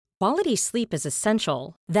Quality sleep is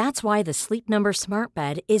essential. That's why the Sleep Number Smart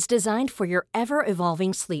Bed is designed for your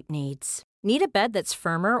ever-evolving sleep needs. Need a bed that's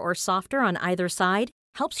firmer or softer on either side?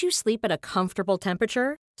 Helps you sleep at a comfortable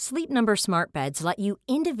temperature? Sleep Number Smart Beds let you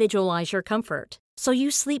individualize your comfort, so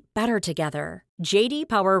you sleep better together. J.D.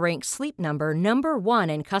 Power ranks Sleep Number number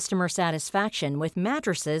 1 in customer satisfaction with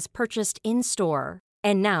mattresses purchased in-store.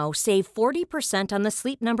 And now, save 40% on the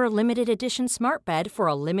Sleep Number Limited Edition Smart Bed for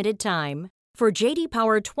a limited time. For J.D.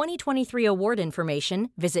 Power 2023 award information,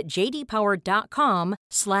 visit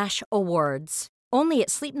jdpower.com/awards. Only at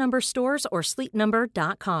Sleep Number stores or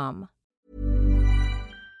sleepnumber.com.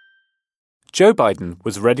 Joe Biden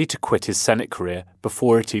was ready to quit his Senate career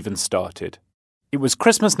before it even started. It was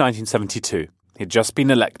Christmas 1972. He'd just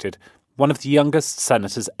been elected, one of the youngest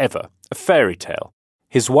senators ever, a fairy tale.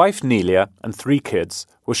 His wife, Nelia, and 3 kids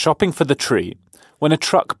were shopping for the tree when a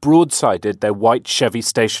truck broadsided their white Chevy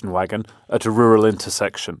station wagon at a rural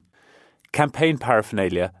intersection. Campaign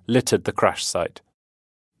paraphernalia littered the crash site.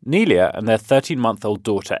 Nelia and their 13-month-old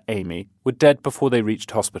daughter, Amy, were dead before they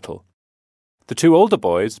reached hospital. The 2 older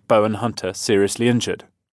boys, Bo and Hunter, seriously injured.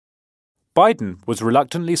 Biden was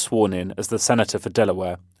reluctantly sworn in as the senator for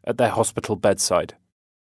Delaware at their hospital bedside.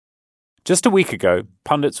 Just a week ago,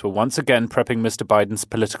 pundits were once again prepping Mr. Biden's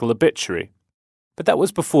political obituary, but that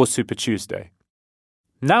was before Super Tuesday.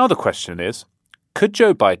 Now the question is, could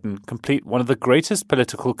Joe Biden complete one of the greatest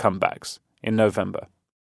political comebacks in November?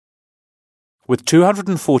 With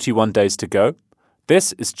 241 days to go,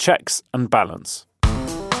 this is Checks and Balance.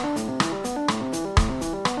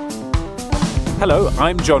 Hello,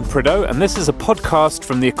 I'm John Prideaux, and this is a podcast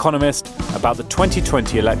from The Economist about the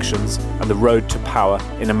 2020 elections and the road to power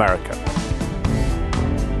in America.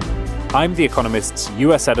 I'm The Economist's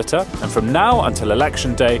US editor, and from now until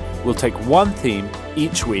Election Day, we'll take one theme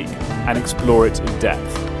each week and explore it in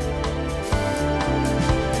depth.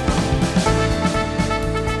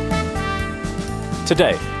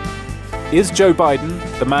 Today, is Joe Biden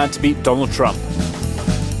the man to beat Donald Trump?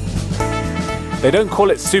 They don't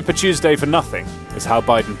call it Super Tuesday for nothing, is how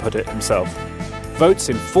Biden put it himself. Votes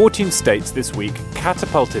in 14 states this week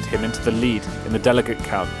catapulted him into the lead in the delegate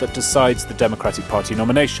count that decides the Democratic Party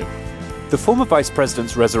nomination. The former vice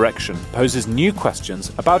president's resurrection poses new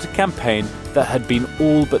questions about a campaign that had been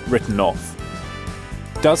all but written off.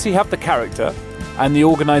 Does he have the character and the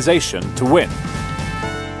organization to win?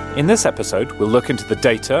 In this episode, we'll look into the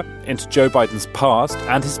data, into Joe Biden's past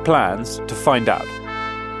and his plans to find out.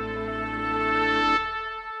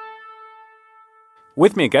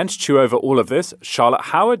 With me again to chew over all of this, Charlotte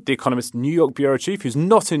Howard, The Economist New York bureau chief, who's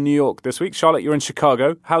not in New York this week. Charlotte, you're in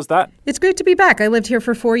Chicago. How's that? It's great to be back. I lived here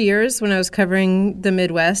for 4 years when I was covering the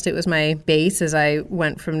Midwest. It was my base as I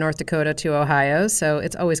went from North Dakota to Ohio. So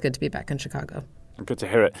it's always good to be back in Chicago. Good to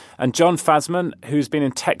hear it. And John Fasman, who's been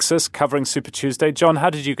in Texas covering Super Tuesday. John, how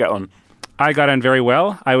did you get on? I got on very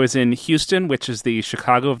well. I was in Houston, which is the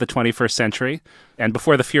Chicago of the 21st century. And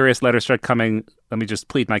before the furious letters started coming, let me just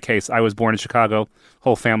plead my case. I was born in Chicago.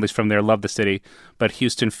 Whole family's from there, love the city. But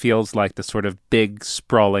Houston feels like the sort of big,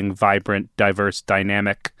 sprawling, vibrant, diverse,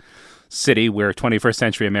 dynamic city where 21st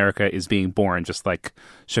century America is being born, just like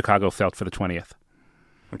Chicago felt for the 20th.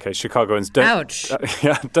 Okay, Chicagoans,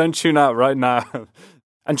 don't tune out right now.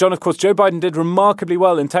 And John, of course, Joe Biden did remarkably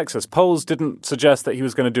well in Texas. Polls didn't suggest that he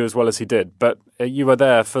was going to do as well as he did, but you were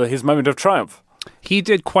there for his moment of triumph. He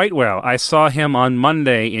did quite well. I saw him on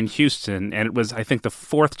Monday in Houston, and it was, I think, the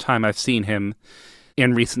 4th time I've seen him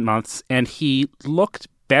in recent months, and he looked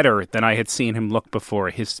better than I had seen him look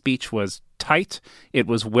before. His speech was tight. It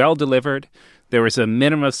was well delivered. There was a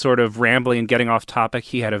minimum of sort of rambling and getting off topic.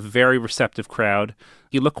 He had a very receptive crowd.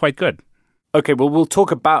 He looked quite good. Okay, well, we'll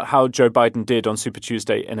talk about how Joe Biden did on Super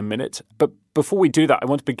Tuesday in a minute. But before we do that, I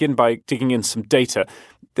want to begin by digging in some data.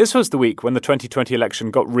 This was the week when the 2020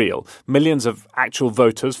 election got real. Millions of actual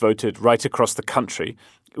voters voted right across the country.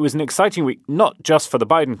 It was an exciting week, not just for the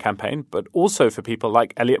Biden campaign, but also for people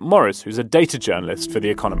like Elliot Morris, who's a data journalist for The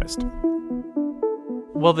Economist.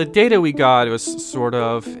 Well, the data we got was sort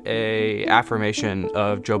of a affirmation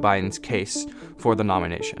of Joe Biden's case for the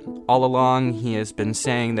nomination. All along, he has been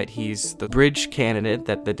saying that he's the bridge candidate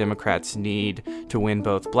that the Democrats need to win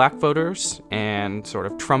both black voters and sort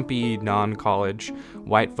of Trumpy non-college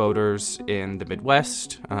white voters in the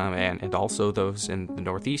Midwest and also those in the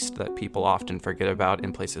Northeast that people often forget about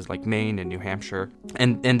in places like Maine and New Hampshire.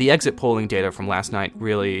 And the exit polling data from last night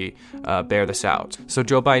really bear this out. So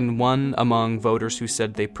Joe Biden won among voters who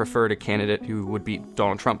said they preferred a candidate who would beat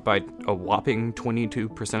Donald Trump by a whopping 22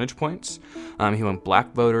 percentage points. He won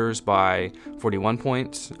black voters voters by 41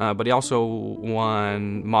 points, but he also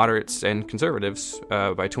won moderates and conservatives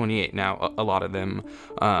by 28. Now, a lot of them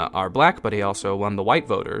are black, but he also won the white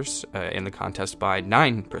voters in the contest by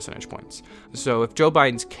 9 percentage points. So if Joe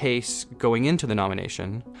Biden's case going into the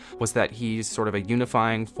nomination was that he's sort of a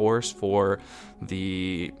unifying force for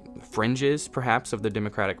the fringes, perhaps, of the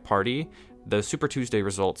Democratic Party, the Super Tuesday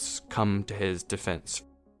results come to his defense.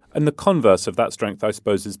 And the converse of that strength, I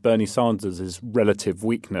suppose, is Bernie Sanders' relative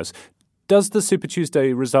weakness. Does the Super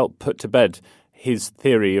Tuesday result put to bed his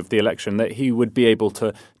theory of the election, that he would be able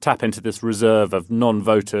to tap into this reserve of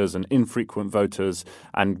non-voters and infrequent voters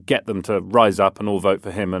and get them to rise up and all vote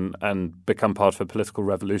for him and become part of a political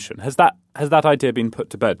revolution? Has that idea been put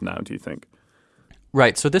to bed now, do you think?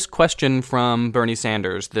 Right. So this question from Bernie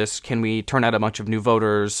Sanders, can we turn out a bunch of new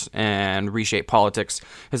voters and reshape politics,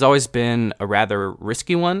 has always been a rather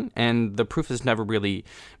risky one. And the proof has never really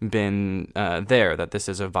been there that this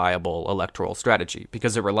is a viable electoral strategy,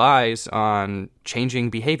 because it relies on changing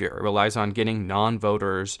behavior. It relies on getting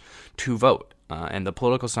non-voters to vote. And the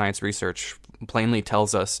political science research plainly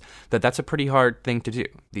tells us that that's a pretty hard thing to do.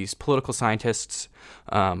 These political scientists,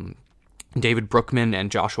 David Brookman and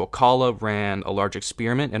Joshua Kalla, ran a large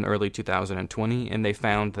experiment in early 2020, and they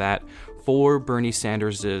found that for Bernie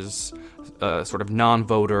Sanders' sort of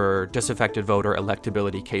non-voter, disaffected voter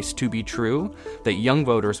electability case to be true, that young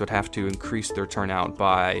voters would have to increase their turnout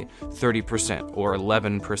by 30% or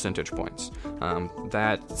 11 percentage points.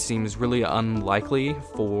 That seems really unlikely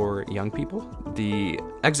for young people. The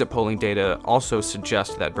exit polling data also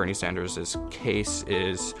suggests that Bernie Sanders' case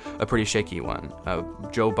is a pretty shaky one.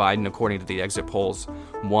 Joe Biden, according to the exit polls,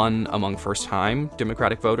 won among first-time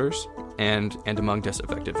Democratic voters and among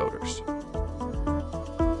disaffected voters.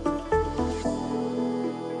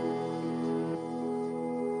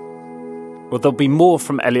 Well, there'll be more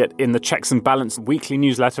from Elliot in the Checks and Balance weekly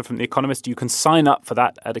newsletter from The Economist. You can sign up for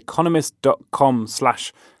that at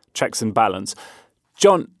economist.com/checksandbalance.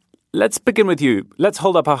 John, let's begin with you. Let's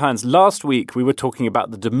hold up our hands. Last week, we were talking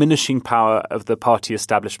about the diminishing power of the party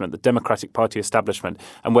establishment, the Democratic Party establishment,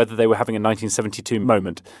 and whether they were having a 1972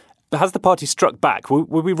 moment. Has the party struck back? Were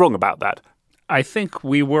we wrong about that? I think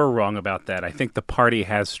we were wrong about that. I think the party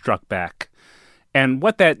has struck back. And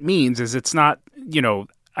what that means is it's not,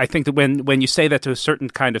 I think that when you say that to a certain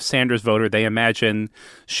kind of Sanders voter, they imagine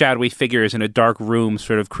shadowy figures in a dark room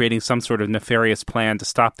sort of creating some sort of nefarious plan to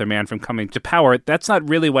stop their man from coming to power. That's not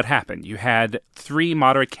really what happened. You had 3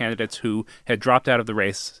 moderate candidates who had dropped out of the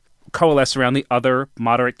race coalesce around the other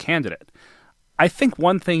moderate candidate. I think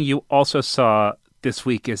one thing you also saw this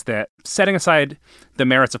week is that, setting aside the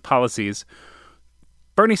merits of policies,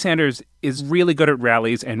 Bernie Sanders is really good at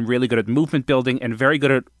rallies and really good at movement building and very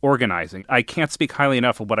good at organizing. I can't speak highly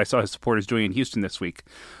enough of what I saw his supporters doing in Houston this week,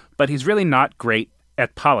 but he's really not great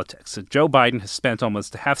at politics. Joe Biden has spent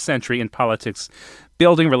almost a half century in politics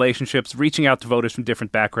building relationships, reaching out to voters from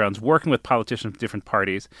different backgrounds, working with politicians from different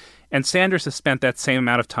parties, and Sanders has spent that same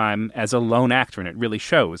amount of time as a lone actor, and it really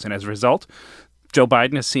shows. And as a result, Joe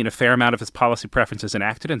Biden has seen a fair amount of his policy preferences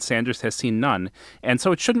enacted, and Sanders has seen none. And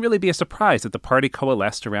so it shouldn't really be a surprise that the party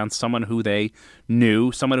coalesced around someone who they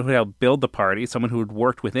knew, someone who had helped build the party, someone who had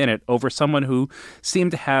worked within it, over someone who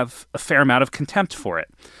seemed to have a fair amount of contempt for it.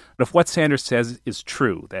 But if what Sanders says is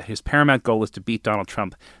true, that his paramount goal is to beat Donald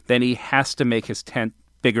Trump, then he has to make his tent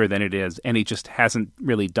bigger than it is, and he just hasn't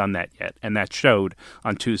really done that yet. And that showed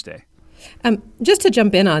on Tuesday. Just to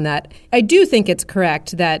jump in on that, I do think it's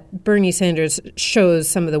correct that Bernie Sanders shows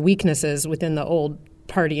some of the weaknesses within the old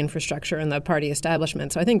party infrastructure and the party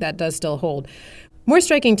establishment. So I think that does still hold. More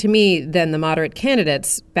striking to me than the moderate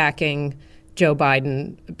candidates backing Joe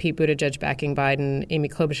Biden, Pete Buttigieg backing Biden, Amy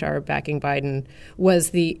Klobuchar backing Biden, was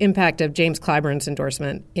the impact of James Clyburn's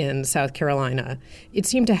endorsement in South Carolina. It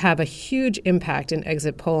seemed to have a huge impact in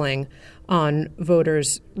exit polling on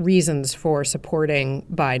voters' reasons for supporting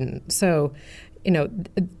Biden. So,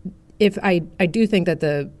 if I do think that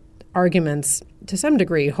the arguments to some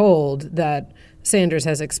degree hold that Sanders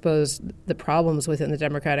has exposed the problems within the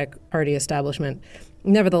Democratic Party establishment.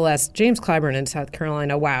 Nevertheless, James Clyburn in South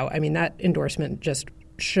Carolina, wow. I mean, that endorsement just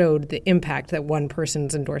showed the impact that one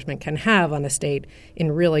person's endorsement can have on a state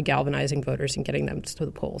in really galvanizing voters and getting them to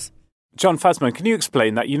the polls. John Fasman, can you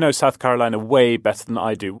explain that? You know South Carolina way better than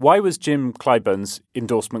I do. Why was Jim Clyburn's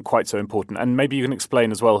endorsement quite so important? And maybe you can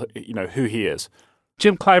explain as well, who he is.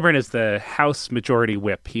 Jim Clyburn is the House Majority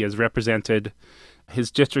Whip. He has represented his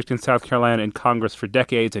district in South Carolina in Congress for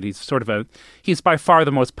decades, and he's by far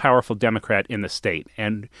the most powerful Democrat in the state.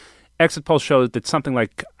 And exit polls showed that something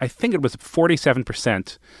like, I think it was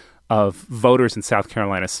 47% of voters in South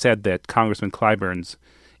Carolina said that Congressman Clyburn's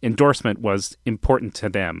endorsement was important to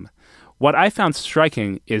them. What I found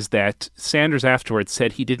striking is that Sanders afterwards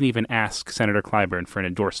said he didn't even ask Senator Clyburn for an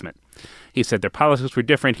endorsement. He said their politics were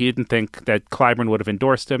different. He didn't think that Clyburn would have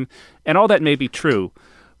endorsed him. And all that may be true.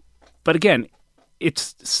 But again,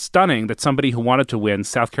 it's stunning that somebody who wanted to win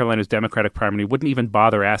South Carolina's Democratic primary wouldn't even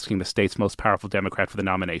bother asking the state's most powerful Democrat for the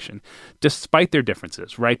nomination, despite their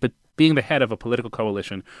differences, right? But being the head of a political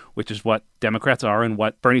coalition, which is what Democrats are and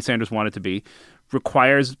what Bernie Sanders wanted to be,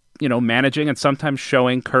 requires, managing and sometimes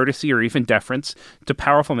showing courtesy or even deference to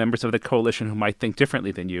powerful members of the coalition who might think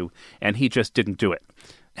differently than you, and he just didn't do it.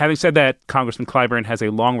 Having said that, Congressman Clyburn has a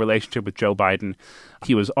long relationship with Joe Biden.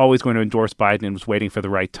 He was always going to endorse Biden and was waiting for the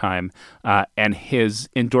right time. And his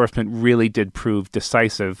endorsement really did prove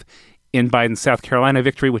decisive in Biden's South Carolina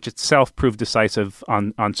victory, which itself proved decisive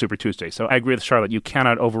on Super Tuesday. So I agree with Charlotte. You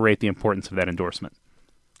cannot overrate the importance of that endorsement.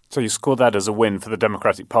 So you score that as a win for the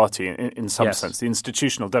Democratic Party in some sense, the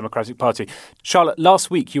institutional Democratic Party. Charlotte,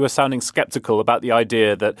 last week you were sounding skeptical about the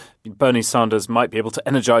idea that Bernie Sanders might be able to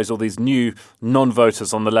energize all these new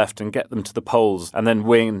non-voters on the left and get them to the polls and then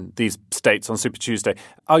win these states on Super Tuesday.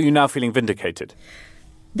 Are you now feeling vindicated?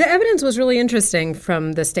 The evidence was really interesting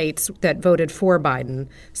from the states that voted for Biden.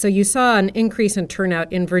 So you saw an increase in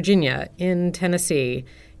turnout in Virginia, in Tennessee,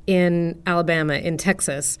 in Alabama, in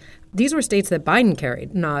Texas. These were states that Biden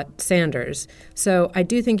carried, not Sanders. So I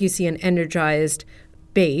do think you see an energized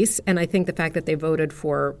base, and I think the fact that they voted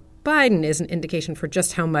for Biden is an indication for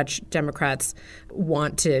just how much Democrats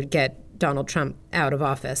want to get Donald Trump out of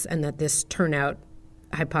office, and that this turnout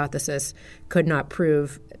hypothesis could not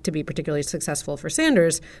prove to be particularly successful for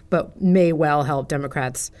Sanders, but may well help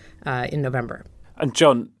Democrats in November. And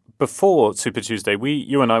John, before Super Tuesday,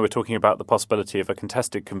 you and I were talking about the possibility of a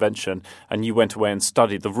contested convention, and you went away and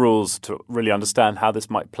studied the rules to really understand how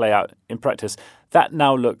this might play out in practice. That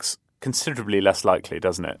now looks considerably less likely,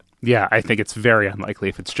 doesn't it? Yeah, I think it's very unlikely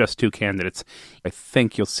if it's just two candidates. I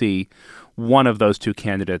think you'll see one of those two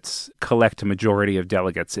candidates collect a majority of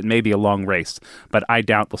delegates. It may be a long race, but I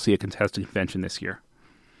doubt we'll see a contested convention this year.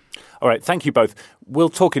 All right, thank you both. We'll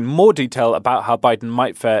talk in more detail about how Biden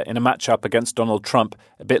might fare in a matchup against Donald Trump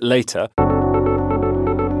a bit later.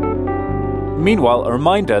 Meanwhile, a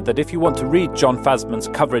reminder that if you want to read John Fasman's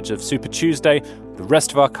coverage of Super Tuesday, the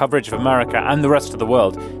rest of our coverage of America and the rest of the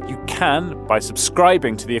world, you can by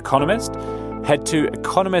subscribing to The Economist. Head to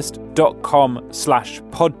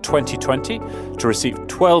economist.com/pod2020 to receive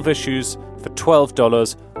 12 issues for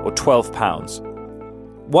 $12 or £12.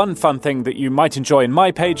 One fun thing that you might enjoy in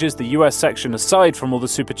my pages, the US section, aside from all the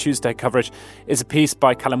Super Tuesday coverage, is a piece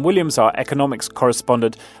by Callum Williams, our economics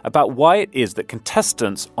correspondent, about why it is that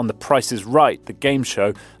contestants on The Price is Right, the game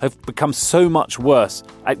show, have become so much worse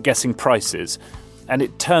at guessing prices. And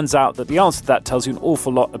it turns out that the answer to that tells you an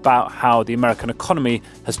awful lot about how the American economy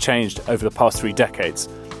has changed over the past 3 decades.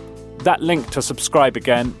 That link to subscribe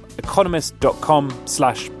again,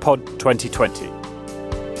 economist.com/pod2020.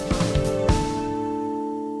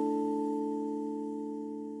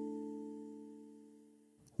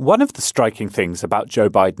 One of the striking things about Joe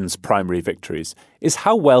Biden's primary victories is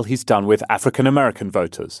how well he's done with African-American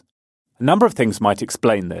voters. A number of things might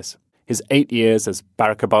explain this. His 8 years as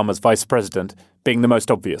Barack Obama's vice president being the most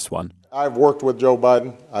obvious one. I've worked with Joe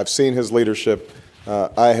Biden. I've seen his leadership.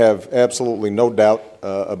 I have absolutely no doubt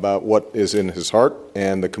about what is in his heart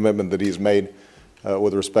and the commitment that he's made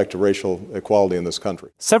with respect to racial equality in this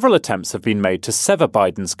country. Several attempts have been made to sever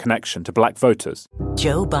Biden's connection to black voters.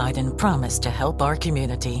 Joe Biden promised to help our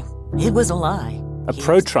community. It was a lie. A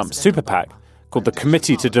pro-Trump super PAC called the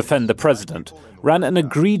Committee to Defend the President ran an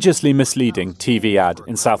egregiously misleading TV ad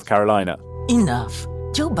in South Carolina. Enough.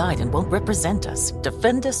 Joe Biden won't represent us,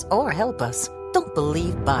 defend us, or help us. Don't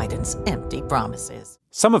believe Biden's empty promises.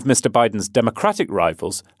 Some of Mr. Biden's Democratic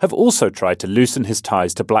rivals have also tried to loosen his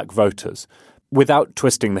ties to black voters, without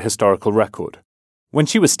twisting the historical record. When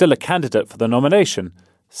she was still a candidate for the nomination,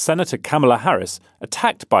 Senator Kamala Harris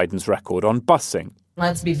attacked Biden's record on busing.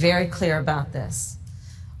 Let's be very clear about this.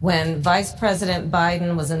 When Vice President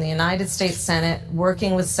Biden was in the United States Senate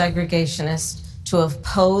working with segregationists to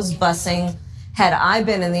oppose busing, had I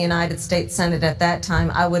been in the United States Senate at that time,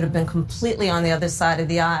 I would have been completely on the other side of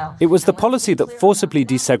the aisle. It was the policy that forcibly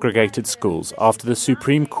desegregated schools after the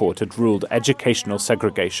Supreme Court had ruled educational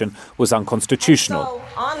segregation was unconstitutional. So,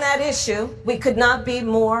 on that issue, we could not be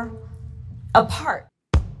more apart.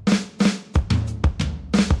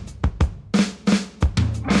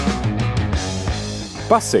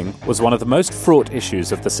 Busing was one of the most fraught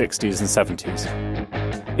issues of the 60s and 70s.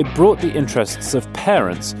 It brought the interests of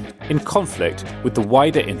parents in conflict with the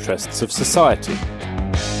wider interests of society.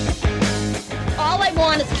 All I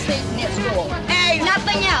want is a seat in this school. Hey,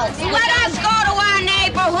 nothing else. house. Let us go to our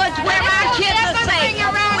neighborhoods where our kids are safe.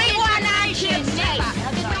 We want our kids safe.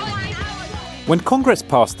 When Congress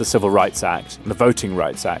passed the Civil Rights Act and the Voting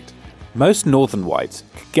Rights Act, most Northern whites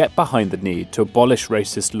could get behind the need to abolish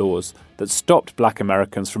racist laws that stopped black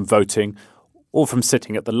Americans from voting or from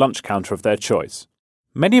sitting at the lunch counter of their choice.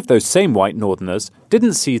 Many of those same white Northerners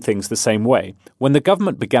didn't see things the same way when the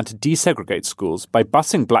government began to desegregate schools by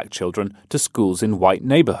busing black children to schools in white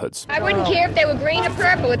neighborhoods. I wouldn't care if they were green or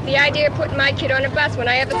purple with the idea of putting my kid on a bus when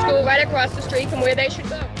I have a school right across the street from where they should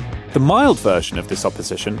go. The mild version of this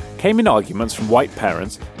opposition came in arguments from white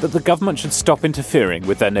parents that the government should stop interfering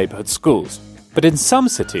with their neighborhood schools. But in some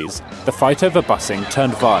cities, the fight over busing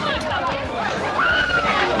turned violent.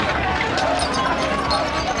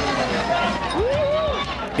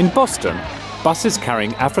 In Boston, buses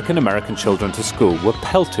carrying African-American children to school were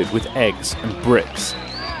pelted with eggs and bricks.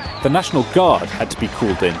 The National Guard had to be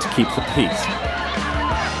called in to keep the peace.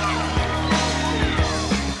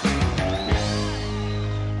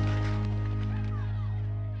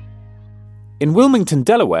 In Wilmington,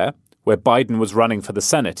 Delaware, where Biden was running for the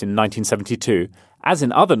Senate in 1972, as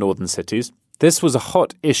in other northern cities, this was a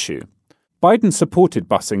hot issue. Biden supported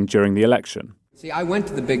busing during the election. See, I went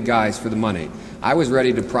to the big guys for the money. I was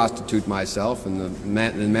ready to prostitute myself in the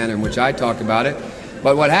manner in which I talked about it.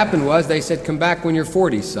 But what happened was they said, come back when you're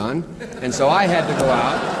 40, son. And so I had to go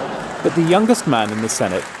out. But the youngest man in the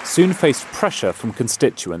Senate soon faced pressure from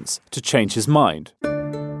constituents to change his mind.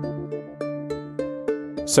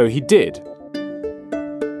 So he did.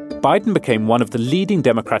 Biden became one of the leading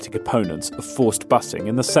Democratic opponents of forced busing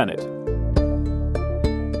in the Senate.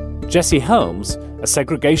 Jesse Helms, a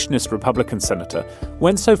segregationist Republican senator,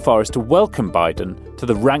 went so far as to welcome Biden to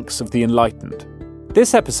the ranks of the enlightened.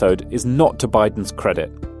 This episode is not to Biden's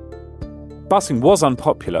credit. Busing was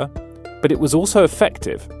unpopular, but it was also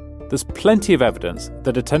effective. There's plenty of evidence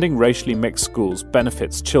that attending racially mixed schools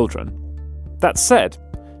benefits children. That said,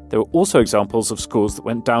 there were also examples of schools that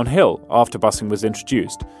went downhill after busing was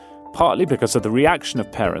introduced, partly because of the reaction of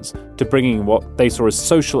parents to bringing what they saw as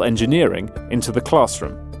social engineering into the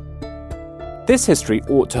classroom. This history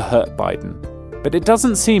ought to hurt Biden, but it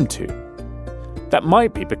doesn't seem to. That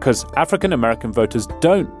might be because African American voters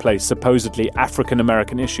don't place supposedly African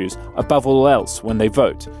American issues above all else when they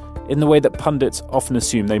vote, in the way that pundits often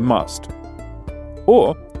assume they must.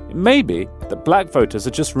 Or it may be that black voters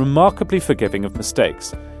are just remarkably forgiving of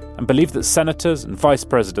mistakes and believe that senators and vice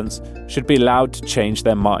presidents should be allowed to change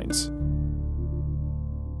their minds.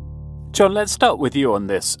 John, let's start with you on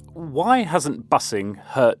this. Why hasn't busing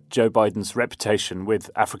hurt Joe Biden's reputation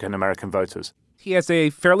with African-American voters? He has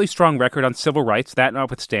a fairly strong record on civil rights, that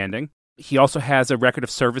notwithstanding. He also has a record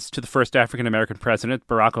of service to the first African-American president,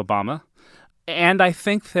 Barack Obama. And I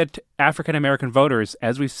think that African-American voters,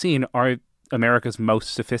 as we've seen, are America's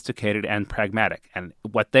most sophisticated and pragmatic. And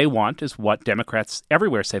what they want is what Democrats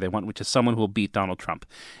everywhere say they want, which is someone who will beat Donald Trump.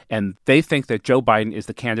 And they think that Joe Biden is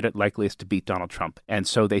the candidate likeliest to beat Donald Trump. And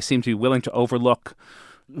so they seem to be willing to overlook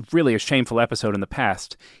really a shameful episode in the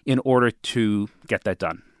past in order to get that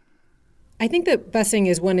done. I think that busing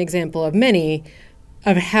is one example of many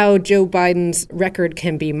of how Joe Biden's record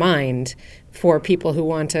can be mined for people who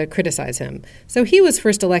want to criticize him. So he was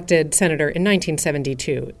first elected senator in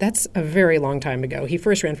 1972. That's a very long time ago. He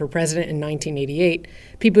first ran for president in 1988.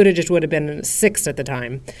 Pete Buttigieg would have been sixth at the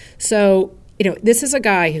time. So, this is a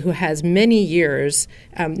guy who has many years,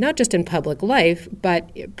 not just in public life, but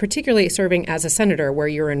particularly serving as a senator, where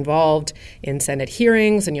you're involved in Senate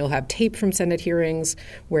hearings, and you'll have tape from Senate hearings,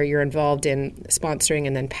 where you're involved in sponsoring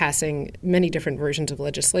and then passing many different versions of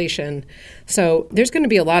legislation. So there's going to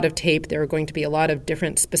be a lot of tape. There are going to be a lot of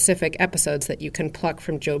different specific episodes that you can pluck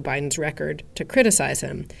from Joe Biden's record to criticize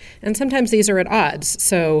him. And sometimes these are at odds.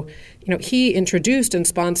 So, he introduced and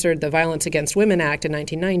sponsored the Violence Against Women Act in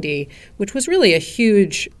 1990, which was really a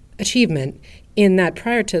huge achievement in that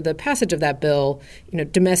prior to the passage of that bill,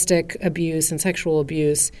 domestic abuse and sexual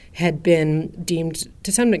abuse had been deemed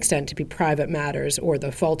to some extent to be private matters or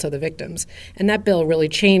the fault of the victims. And that bill really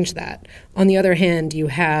changed that. On the other hand, you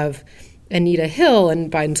have Anita Hill and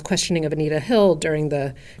Biden's questioning of Anita Hill during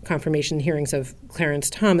the confirmation hearings of Clarence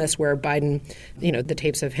Thomas, where Biden, the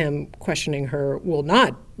tapes of him questioning her will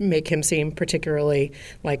not make him seem particularly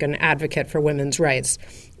like an advocate for women's rights.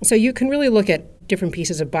 So you can really look at different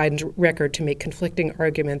pieces of Biden's record to make conflicting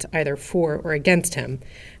arguments either for or against him.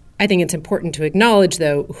 I think it's important to acknowledge,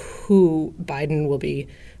 though, who Biden will be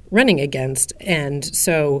running against. And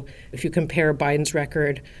so if you compare Biden's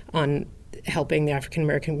record on helping the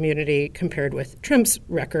African-American community compared with Trump's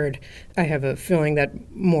record, I have a feeling that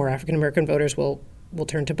more African-American voters will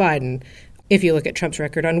turn to Biden. If you look at Trump's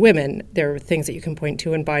record on women, there are things that you can point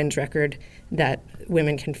to in Biden's record that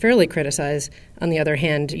women can fairly criticize. On the other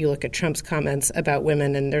hand, you look at Trump's comments about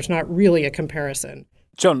women, and there's not really a comparison.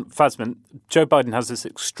 John Fasman, Joe Biden has this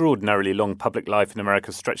extraordinarily long public life in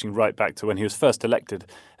America stretching right back to when he was first elected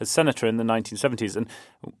as senator in the 1970s. And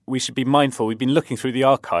we should be mindful. We've been looking through the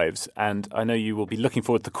archives, and I know you will be looking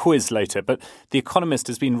forward to the quiz later, but The Economist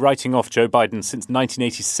has been writing off Joe Biden since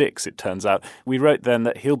 1986, it turns out. We wrote then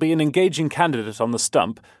that he'll be an engaging candidate on the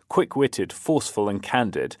stump, quick-witted, forceful and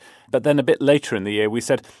candid. But then a bit later in the year, we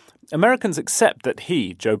said, Americans accept that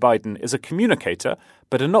he, Joe Biden, is a communicator,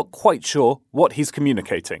 but are not quite sure what he's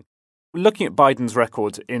communicating. Looking at Biden's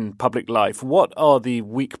record in public life, what are the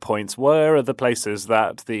weak points? Where are the places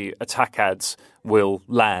that the attack ads will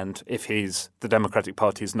land if he's the Democratic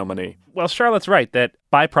Party's nominee? Well, Charlotte's right that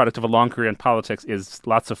byproduct of a long career in politics is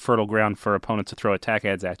lots of fertile ground for opponents to throw attack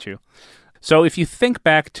ads at you. So if you think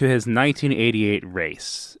back to his 1988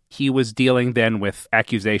 race, he was dealing then with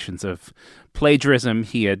accusations of plagiarism.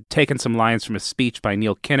 He had taken some lines from a speech by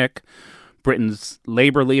Neil Kinnock, Britain's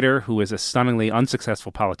Labour leader, who is a stunningly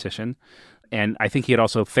unsuccessful politician. And I think he had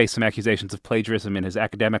also faced some accusations of plagiarism in his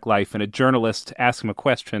academic life. And a journalist asked him a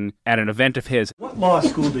question at an event of his. What law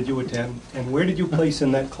school did you attend, and where did you place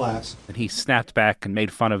in that class? And he snapped back and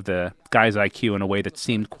made fun of the guy's IQ in a way that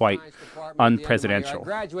seemed quite unpresidential. I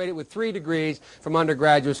graduated with 3 degrees from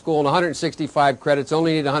undergraduate school and 165 credits,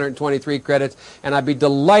 only need 123 credits, and I'd be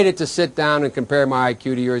delighted to sit down and compare my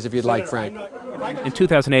IQ to yours if you'd like, Frank. In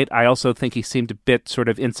 2008, I also think he seemed a bit sort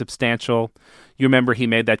of insubstantial. You remember he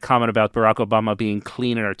made that comment about Barack Obama being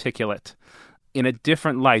clean and articulate. In a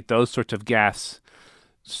different light, those sorts of gaffes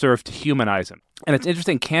serve to humanize him. And it's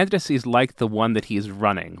interesting, candidacies like the one that he's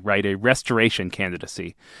running, right, a restoration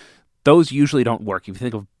candidacy, those usually don't work. If you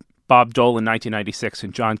think of Bob Dole in 1996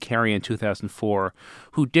 and John Kerry in 2004,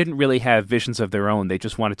 who didn't really have visions of their own, they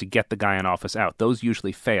just wanted to get the guy in office out. Those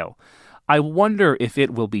usually fail. I wonder if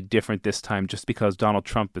it will be different this time just because Donald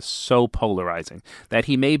Trump is so polarizing that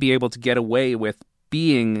he may be able to get away with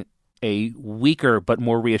being a weaker but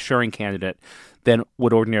more reassuring candidate than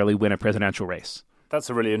would ordinarily win a presidential race. That's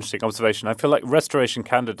a really interesting observation. I feel like restoration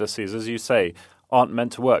candidacies, as you say, aren't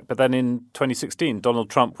meant to work. But then in 2016, Donald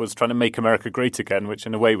Trump was trying to make America great again, which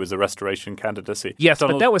in a way was a restoration candidacy. Yes,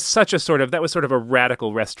 but that was sort of a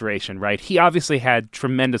radical restoration, right? He obviously had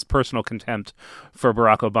tremendous personal contempt for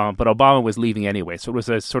Barack Obama, but Obama was leaving anyway. So it was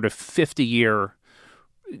a sort of 50-year,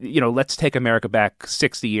 let's take America back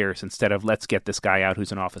 60 years instead of let's get this guy out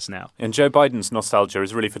who's in office now. And Joe Biden's nostalgia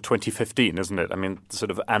is really for 2015, isn't it? I mean,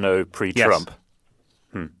 sort of anno pre-Trump. Yes.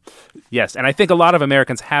 Yes, and I think a lot of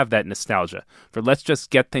Americans have that nostalgia for let's just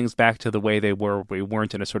get things back to the way they were. We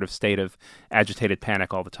weren't in a sort of state of agitated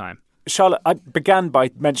panic all the time. Charlotte, I began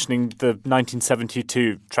by mentioning the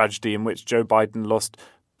 1972 tragedy in which Joe Biden lost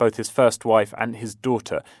both his first wife and his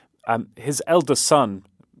daughter. His eldest son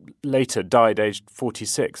later died aged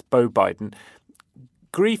 46, Beau Biden.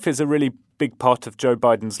 Grief is a really big part of Joe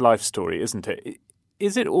Biden's life story, isn't it?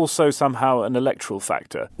 Is it also somehow an electoral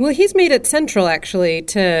factor? Well, he's made it central, actually,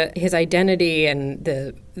 to his identity and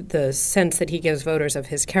the sense that he gives voters of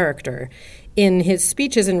his character. In his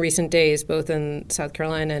speeches in recent days, both in South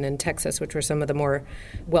Carolina and in Texas, which were some of the more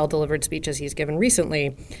well-delivered speeches he's given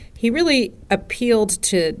recently, he really appealed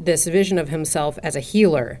to this vision of himself as a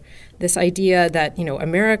healer, this idea that,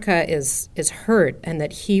 America is hurt and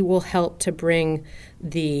that he will help to bring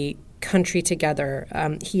the country together.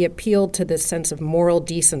 He appealed to this sense of moral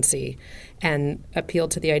decency and appealed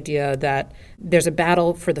to the idea that there's a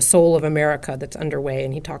battle for the soul of America that's underway.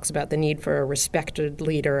 And he talks about the need for a respected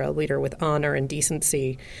leader, a leader with honor and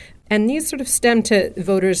decency. And these sort of stem to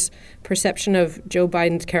voters' perception of Joe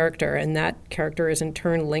Biden's character, and that character is in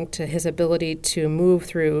turn linked to his ability to move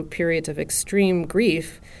through periods of extreme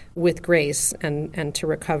grief with grace and to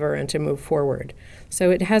recover and to move forward. So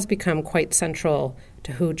it has become quite central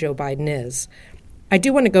to who Joe Biden is. I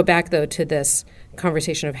do want to go back, though, to this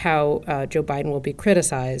conversation of how Joe Biden will be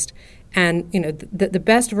criticized. And, the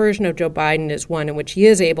best version of Joe Biden is one in which he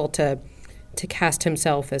is able to cast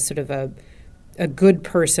himself as sort of a good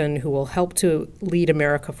person who will help to lead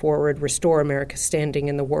America forward, restore America's standing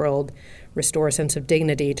in the world, restore a sense of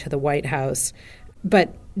dignity to the White House.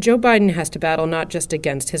 But Joe Biden has to battle not just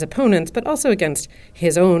against his opponents, but also against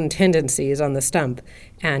his own tendencies on the stump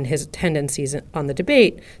and his tendencies on the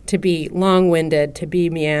debate to be long-winded, to be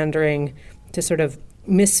meandering, to sort of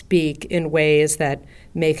misspeak in ways that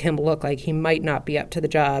make him look like he might not be up to the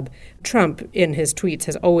job. Trump, in his tweets,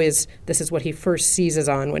 has always, this is what he first seizes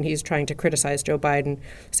on when he's trying to criticize Joe Biden.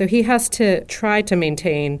 So he has to try to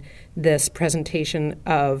maintain this presentation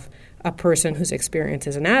of a person whose experience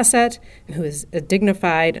is an asset, who is a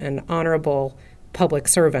dignified and honorable public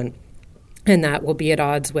servant. And that will be at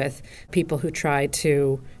odds with people who try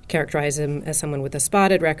to characterize him as someone with a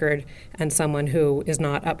spotted record and someone who is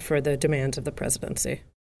not up for the demands of the presidency.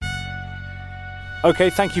 OK,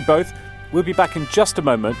 thank you both. We'll be back in just a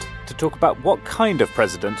moment to talk about what kind of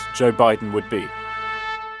president Joe Biden would be.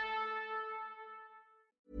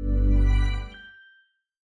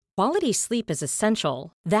 Quality sleep is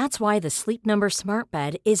essential. That's why the Sleep Number Smart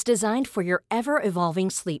Bed is designed for your ever-evolving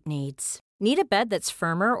sleep needs. Need a bed that's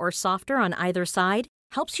firmer or softer on either side?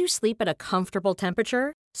 Helps you sleep at a comfortable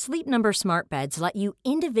temperature? Sleep Number Smart Beds let you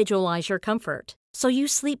individualize your comfort, so you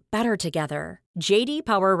sleep better together. J.D.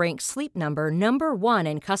 Power ranks Sleep Number number 1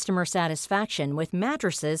 in customer satisfaction with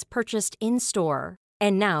mattresses purchased in-store.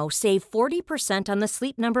 And now save 40% on the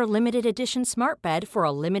Sleep Number Limited Edition Smart Bed for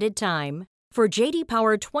a limited time. For J.D.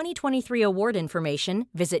 Power 2023 award information,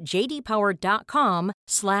 visit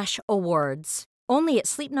jdpower.com/awards. Only at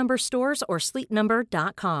Sleep Number stores or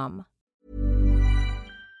sleepnumber.com.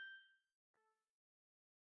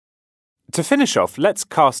 To finish off, let's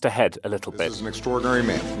cast ahead a little bit. This is an extraordinary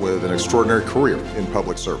man with an extraordinary career in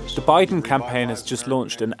public service. The Biden campaign has just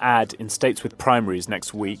launched an ad in states with primaries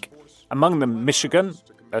next week. Among them, Michigan,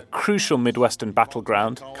 a crucial Midwestern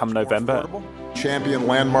battleground come November. Champion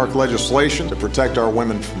landmark legislation to protect our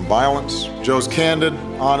women from violence. Joe's candid,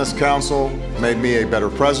 honest counsel made me a better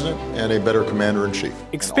president and a better commander-in-chief.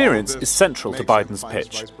 Experience is central to Biden's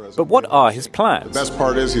pitch. But what are his plans? The best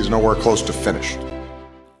part is he's nowhere close to finished.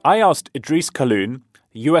 I asked Idris Kaloun,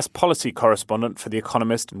 US policy correspondent for The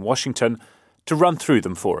Economist in Washington, to run through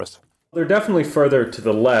them for us. They're definitely further to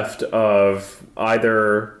the left of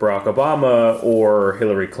either Barack Obama or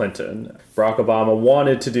Hillary Clinton. Barack Obama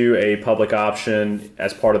wanted to do a public option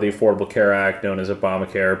as part of the Affordable Care Act known as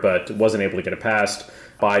Obamacare, but wasn't able to get it passed.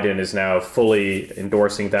 Biden is now fully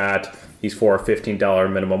endorsing that. He's for a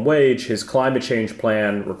 $15 minimum wage. His climate change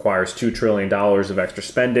plan requires $2 trillion of extra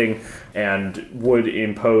spending and would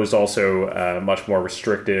impose also much more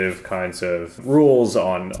restrictive kinds of rules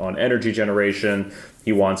on energy generation.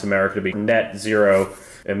 He wants America to be net zero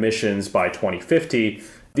emissions by 2050.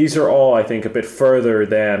 These are all, I think, a bit further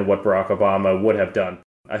than what Barack Obama would have done.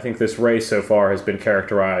 I think this race so far has been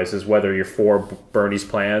characterized as whether you're for Bernie's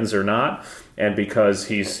plans or not. And because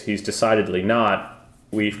he's decidedly not,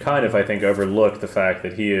 we've kind of, I think, overlooked the fact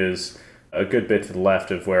that he is a good bit to the left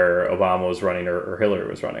of where Obama was running or Hillary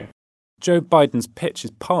was running. Joe Biden's pitch is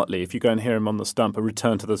partly, if you go and hear him on the stump, a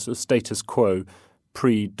return to the status quo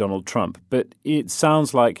pre-Donald Trump. But it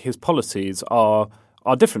sounds like his policies are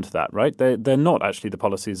different to that, right? They're not actually the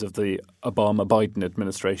policies of the Obama-Biden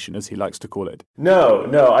administration, as he likes to call it. No.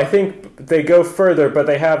 I think they go further, but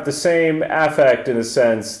they have the same affect in the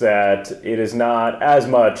sense that it is not as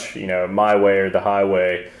much, my way or the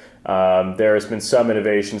highway. There has been some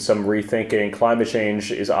innovation, some rethinking. Climate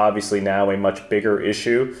change is obviously now a much bigger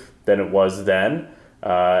issue than it was then.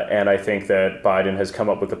 And I think that Biden has come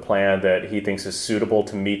up with a plan that he thinks is suitable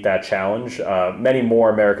to meet that challenge. Many more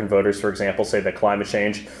American voters, for example, say that climate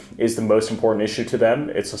change is the most important issue to them.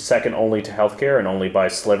 It's second only to healthcare and only by a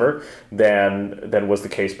sliver than was the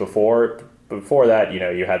case before. Before that,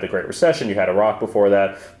 you had the Great Recession, you had Iraq before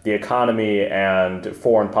that. The economy and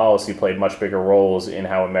foreign policy played much bigger roles in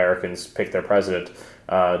how Americans pick their president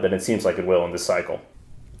than it seems like it will in this cycle.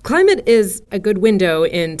 Climate is a good window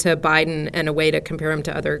into Biden and a way to compare him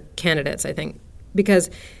to other candidates, I think, because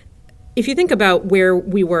if you think about where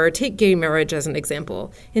we were, take gay marriage as an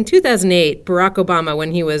example. In 2008, Barack Obama,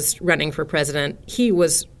 when he was running for president, he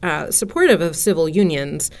was supportive of civil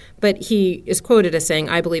unions, but he is quoted as saying,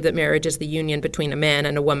 "I believe that marriage is the union between a man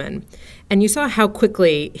and a woman." And you saw how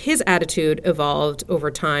quickly his attitude evolved over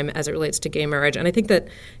time as it relates to gay marriage. And I think that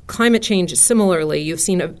climate change, similarly, you've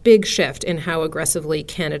seen a big shift in how aggressively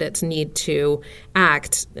candidates need to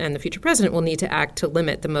act, and the future president will need to act to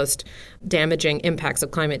limit the most damaging impacts of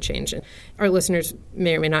climate change. And our listeners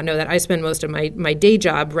may or may not know that I spend most of my day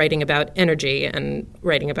job writing about energy and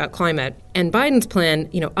writing about climate. And Biden's plan,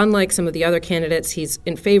 unlike some of the other candidates, he's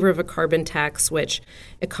in favor of a carbon tax, which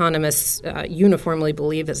economists uniformly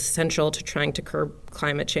believe is essential to trying to curb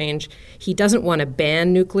climate change. He doesn't want to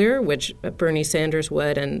ban nuclear, which Bernie Sanders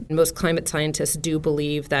would, and most climate scientists do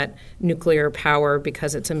believe that nuclear power,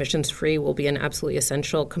 because it's emissions-free, will be an absolutely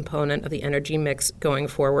essential component of the energy mix going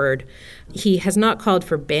forward. He has not called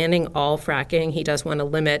for banning all fracking. He does want to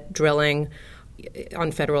limit drilling.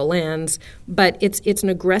 on federal lands. But it's an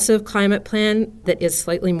aggressive climate plan that is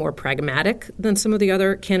slightly more pragmatic than some of the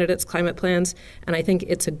other candidates' climate plans. And I think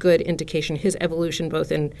it's a good indication. His evolution,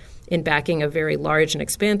 both in backing a very large and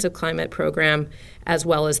expansive climate program, as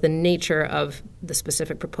well as the nature of the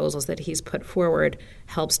specific proposals that he's put forward,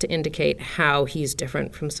 helps to indicate how he's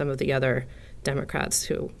different from some of the other Democrats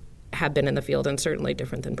who have been in the field, and certainly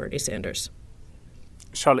different than Bernie Sanders.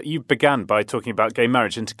 Charlotte, you began by talking about gay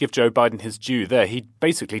marriage, and to give Joe Biden his due there, he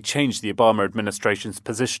basically changed the Obama administration's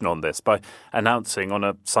position on this by announcing on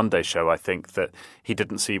a Sunday show, I think, that he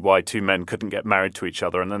didn't see why two men couldn't get married to each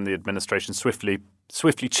other, and then the administration swiftly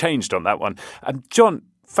changed on that one. John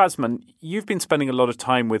Fasman, you've been spending a lot of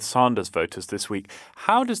time with Sanders voters this week.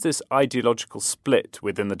 How does this ideological split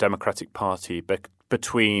within the Democratic Party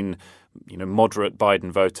between moderate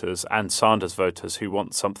Biden voters and Sanders voters who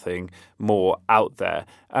want something more out there,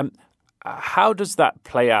 how does that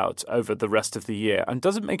play out over the rest of the year? And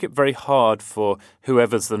does it make it very hard for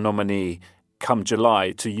whoever's the nominee come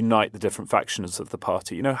July to unite the different factions of the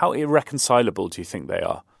party? How irreconcilable do you think they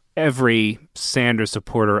are? Every Sanders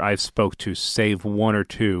supporter I've spoke to, save one or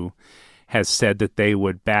two, has said that they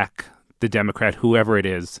would back the Democrat, whoever it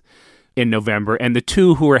is, in November. And the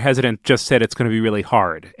two who are hesitant just said it's going to be really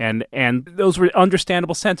hard. And those were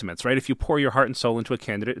understandable sentiments, right? If you pour your heart and soul into a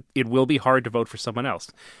candidate, it will be hard to vote for someone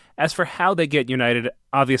else. As for how they get united,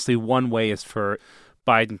 obviously one way is for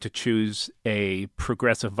Biden to choose a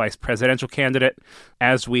progressive vice presidential candidate.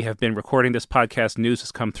 As we have been recording this podcast, news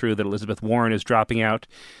has come through that Elizabeth Warren is dropping out.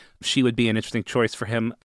 She would be an interesting choice for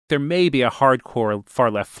him. There may be a hardcore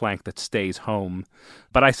far-left flank that stays home,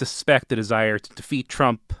 but I suspect the desire to defeat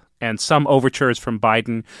Trump and some overtures from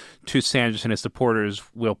Biden to Sanders and his supporters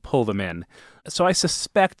will pull them in. So I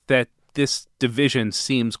suspect that this division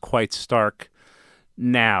seems quite stark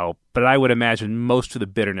now, but I would imagine most of the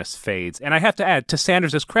bitterness fades. And I have to add, to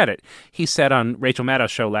Sanders' credit, he said on Rachel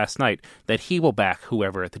Maddow's show last night that he will back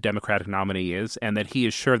whoever the Democratic nominee is, and that he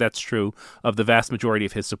is sure that's true of the vast majority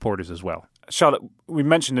of his supporters as well. Charlotte, we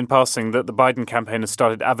mentioned in passing that the Biden campaign has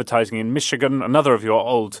started advertising in Michigan, another of your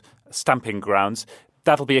old stamping grounds.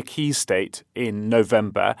 That'll be a key state in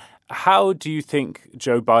November. How do you think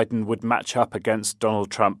Joe Biden would match up against Donald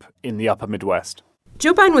Trump in the upper Midwest?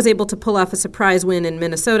 Joe Biden was able to pull off a surprise win in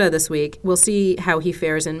Minnesota this week. We'll see how he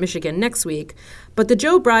fares in Michigan next week. But the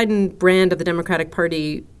Joe Biden brand of the Democratic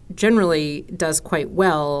Party generally does quite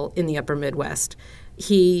well in the upper Midwest.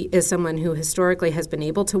 He is someone who historically has been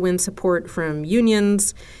able to win support from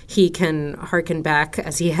unions. He can hearken back,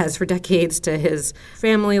 as he has for decades, to his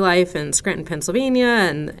family life in Scranton, Pennsylvania,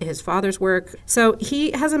 and his father's work. So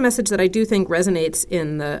he has a message that I do think resonates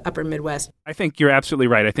in the upper Midwest. I think you're absolutely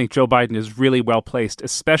right. I think Joe Biden is really well placed,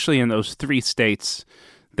 especially in those three states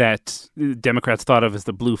that Democrats thought of as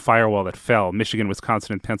the blue firewall that fell, Michigan,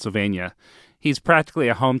 Wisconsin, and Pennsylvania. He's practically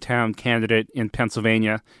a hometown candidate in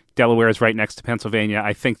Pennsylvania. Delaware is right next to Pennsylvania.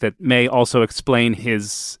 I think that may also explain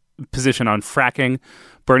his position on fracking.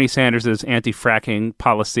 Bernie Sanders' anti-fracking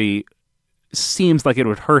policy seems like it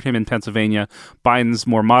would hurt him in Pennsylvania. Biden's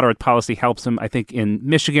more moderate policy helps him, I think, in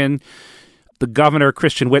Michigan. The governor,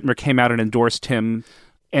 Christian Whitmer, came out and endorsed him.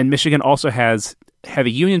 And Michigan also has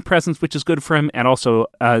heavy union presence, which is good for him, and also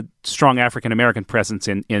a strong African-American presence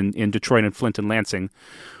in Detroit and Flint and Lansing,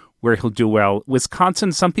 where he'll do well.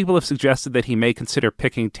 Wisconsin, some people have suggested that he may consider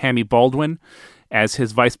picking Tammy Baldwin as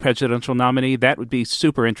his vice presidential nominee. That would be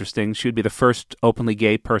super interesting. She would be the first openly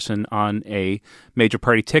gay person on a major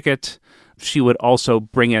party ticket. She would also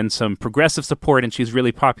bring in some progressive support, and she's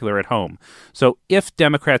really popular at home. So if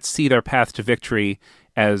Democrats see their path to victory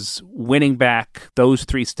as winning back those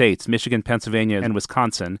three states, Michigan, Pennsylvania, and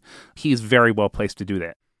Wisconsin, he's very well placed to do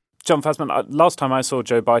that. John Fasman, last time I saw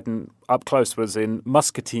Joe Biden up close was in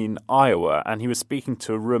Muscatine, Iowa, and he was speaking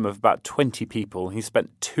to a room of about 20 people. He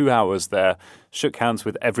spent 2 hours there, shook hands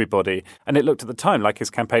with everybody, and it looked at the time like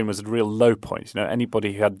his campaign was at a real low point.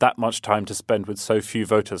 Anybody who had that much time to spend with so few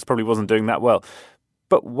voters probably wasn't doing that well.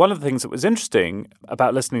 But one of the things that was interesting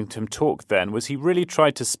about listening to him talk then was he really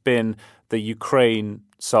tried to spin the Ukraine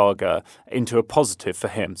saga into a positive for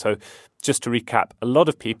him. So just to recap, a lot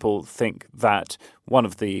of people think that one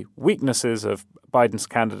of the weaknesses of Biden's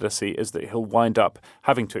candidacy is that he'll wind up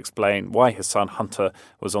having to explain why his son Hunter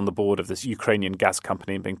was on the board of this Ukrainian gas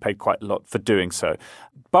company and being paid quite a lot for doing so.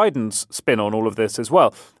 Biden's spin on all of this as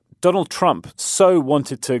well. Donald Trump so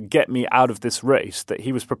wanted to get me out of this race that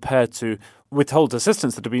he was prepared to withhold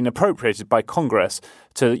assistance that had been appropriated by Congress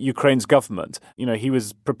to Ukraine's government. He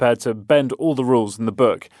was prepared to bend all the rules in the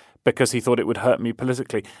book because he thought it would hurt me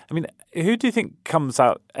politically. I mean, who do you think comes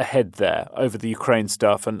out ahead there over the Ukraine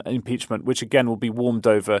stuff and impeachment, which again will be warmed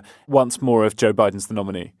over once more if Joe Biden's the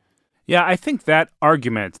nominee? Yeah, I think that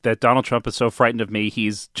argument that Donald Trump is so frightened of me,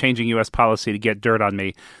 he's changing U.S. policy to get dirt on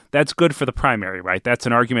me, that's good for the primary, right? That's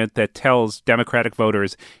an argument that tells Democratic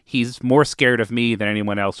voters he's more scared of me than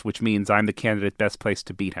anyone else, which means I'm the candidate best placed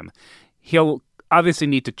to beat him. He'll obviously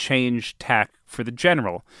need to change tack for the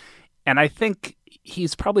general. And I think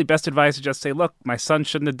he's probably best advised to just say, look, my son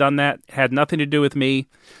shouldn't have done that. It had nothing to do with me.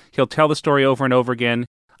 He'll tell the story over and over again.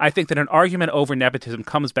 I think that an argument over nepotism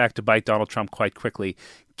comes back to bite Donald Trump quite quickly,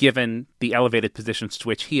 given the elevated positions to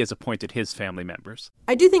which he has appointed his family members.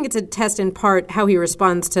 I do think it's a test in part, how he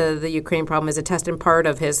responds to the Ukraine problem is a test in part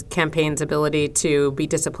of his campaign's ability to be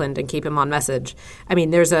disciplined and keep him on message. I mean,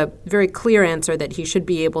 there's a very clear answer that he should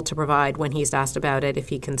be able to provide when he's asked about it. If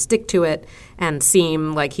he can stick to it and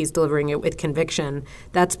seem like he's delivering it with conviction,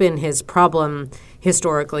 that's been his problem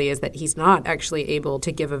historically, is that he's not actually able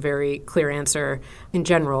to give a very clear answer in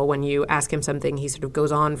general. When you ask him something, he sort of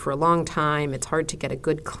goes on for a long time. It's hard to get a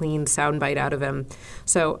good, clean soundbite out of him.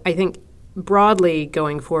 So I think broadly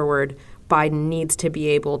going forward, Biden needs to be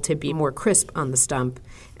able to be more crisp on the stump.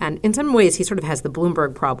 And in some ways, he sort of has the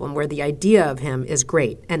Bloomberg problem where the idea of him is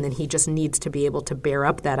great, and then he just needs to be able to bear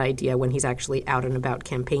up that idea when he's actually out and about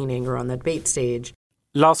campaigning or on the debate stage.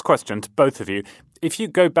 Last question to both of you. If you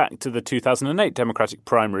go back to the 2008 Democratic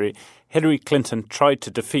primary, Hillary Clinton tried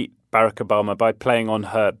to defeat Barack Obama by playing on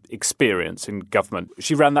her experience in government.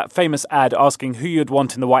 She ran that famous ad asking who you'd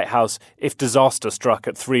want in the White House if disaster struck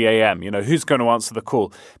at 3 a.m. You know, who's going to answer the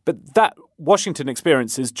call? But that Washington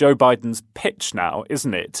experience is Joe Biden's pitch now,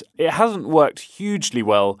 isn't it? It hasn't worked hugely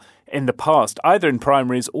well in the past, either in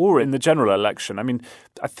primaries or in the general election. I mean,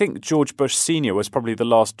 I think George Bush Sr. was probably the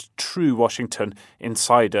last true Washington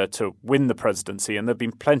insider to win the presidency, and there have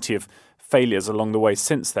been plenty of failures along the way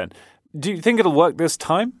since then. Do you think it'll work this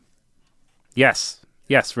time? Yes.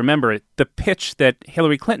 Remember, the pitch that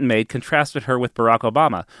Hillary Clinton made contrasted her with Barack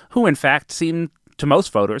Obama, who in fact seemed to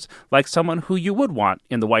most voters like someone who you would want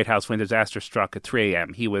in the White House when disaster struck at 3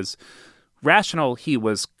 a.m. He was rational, he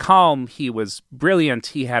was calm, he was brilliant,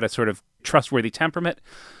 he had a sort of trustworthy temperament.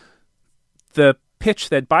 The pitch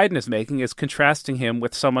that Biden is making is contrasting him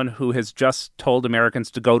with someone who has just told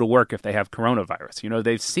Americans to go to work if they have coronavirus. You know,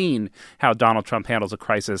 they've seen how Donald Trump handles a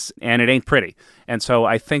crisis, and it ain't pretty. And so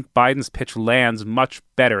I think Biden's pitch lands much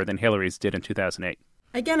better than Hillary's did in 2008.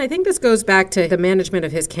 Again, I think this goes back to the management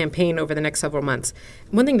of his campaign over the next several months.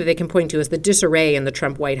 One thing that they can point to is the disarray in the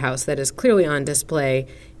Trump White House that is clearly on display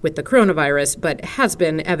with the coronavirus, but has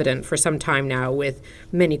been evident for some time now, with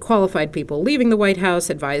many qualified people leaving the White House,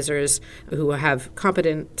 advisors who have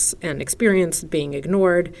competence and experience being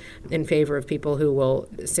ignored in favor of people who will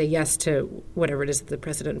say yes to whatever it is that the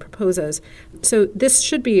president proposes. So this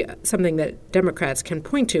should be something that Democrats can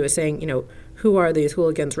point to as saying, you know, who are these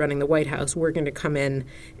hooligans running the White House? We're going to come in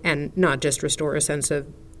and not just restore a sense of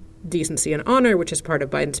decency and honor, which is part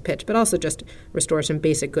of Biden's pitch, but also just restore some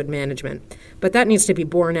basic good management. But that needs to be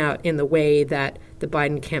borne out in the way that the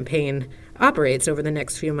Biden campaign operates over the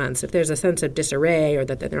next few months. If there's a sense of disarray or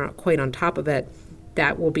that they're not quite on top of it,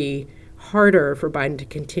 that will be harder for Biden to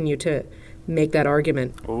continue to make that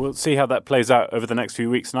argument. Well, we'll see how that plays out over the next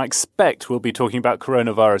few weeks. And I expect we'll be talking about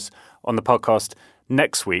coronavirus on the podcast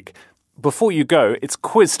next week. Before you go, it's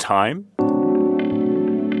quiz time.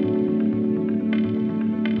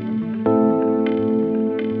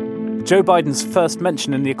 Joe Biden's first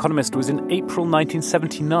mention in The Economist was in April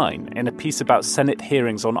 1979 in a piece about Senate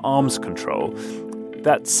hearings on arms control.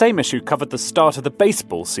 That same issue covered the start of the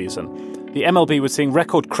baseball season. The MLB was seeing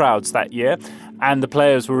record crowds that year, and the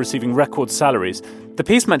players were receiving record salaries. The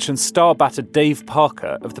piece mentioned star batter Dave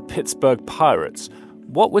Parker of the Pittsburgh Pirates.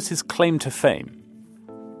 What was his claim to fame?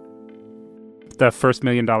 The first $1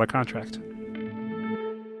 million contract.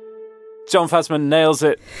 Jon Fasman nails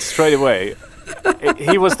it straight away.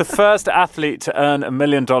 He was the first athlete to earn $1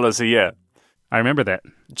 million a year. I remember that.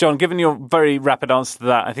 John, given your very rapid answer to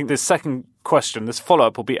that, I think this second question, this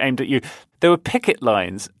follow-up, will be aimed at you. There were picket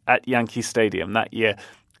lines at Yankee Stadium that year.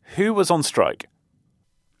 Who was on strike?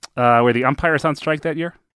 Were the umpires on strike that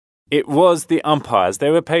year? It was the umpires.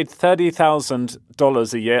 They were paid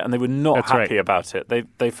 $30,000 a year, and they were not happy about it.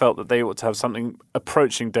 They felt that they ought to have something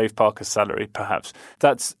approaching Dave Parker's salary, perhaps.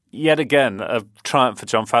 That's yet again a triumph for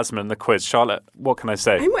Jon Fasman in the quiz. Charlotte, what can I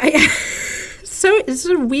say? So it's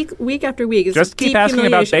sort of week after week. It's just keep asking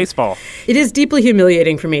about baseball. It is deeply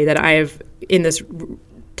humiliating for me that I have, in this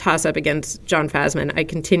toss-up against Jon Fasman, I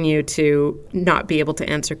continue to not be able to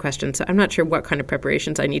answer questions. So I'm not sure what kind of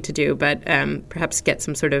preparations I need to do, but perhaps get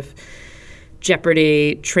some sort of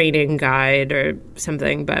Jeopardy training guide or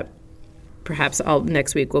something, but perhaps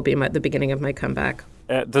next week will be the beginning of my comeback.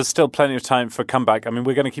 There's still plenty of time for comeback. I mean,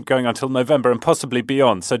 we're going to keep going until November and possibly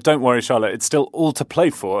beyond. So don't worry, Charlotte. It's still all to play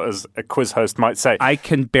for, as a quiz host might say. I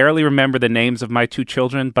can barely remember the names of my two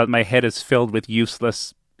children, but my head is filled with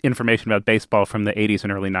useless information about baseball from the 80s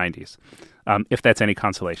and early 90s, if that's any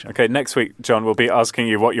consolation. Okay, next week, John, we'll be asking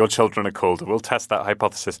you what your children are called. We'll test that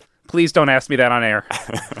hypothesis. Please don't ask me that on air.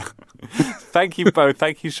 Thank you both.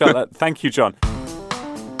 Thank you, Charlotte. Thank you, John.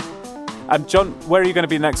 John, where are you going to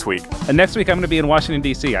be next week? Next week, I'm going to be in Washington,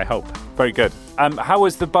 D.C., I hope. Very good. How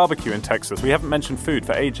was the barbecue in Texas? We haven't mentioned food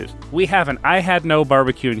for ages. We haven't. I had no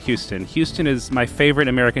barbecue in Houston. Houston is my favorite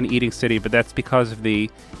American eating city, but that's because of the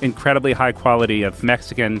incredibly high quality of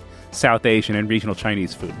Mexican, South Asian, and regional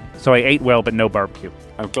Chinese food. So I ate well, but no barbecue.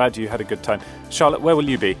 I'm glad you had a good time. Charlotte, where will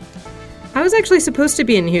you be? I was actually supposed to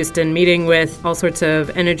be in Houston meeting with all sorts of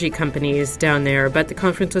energy companies down there, but the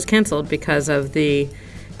conference was canceled because of the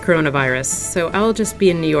coronavirus. So I'll just be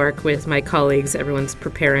in New York with my colleagues. Everyone's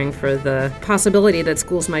preparing for the possibility that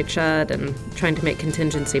schools might shut and trying to make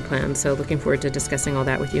contingency plans. So looking forward to discussing all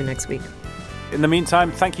that with you next week. In the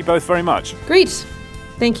meantime, thank you both very much. Great.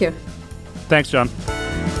 Thank you. Thanks, John.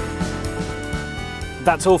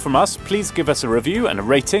 That's all from us. Please give us a review and a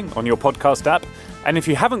rating on your podcast app. And if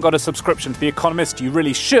you haven't got a subscription to The Economist, you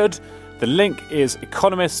really should. The link is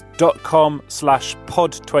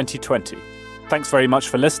economist.com/pod2020. Thanks very much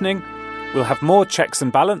for listening. We'll have more Checks and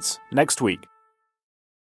Balance next week.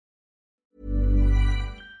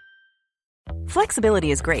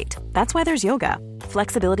 Flexibility is great. That's why there's yoga.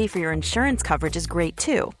 Flexibility for your insurance coverage is great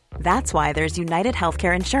too. That's why there's United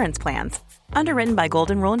Healthcare Insurance Plans. Underwritten by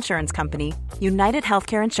Golden Rule Insurance Company, United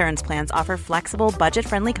Healthcare Insurance Plans offer flexible,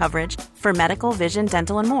 budget-friendly coverage for medical, vision,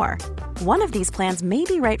 dental, and more. One of these plans may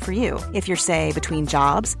be right for you if you're, say, between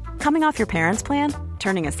jobs, coming off your parents' plan,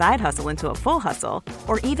 turning a side hustle into a full hustle,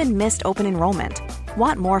 or even missed open enrollment.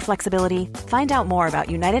 Want more flexibility? Find out more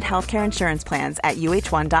about United Healthcare Insurance Plans at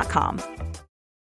uh1.com.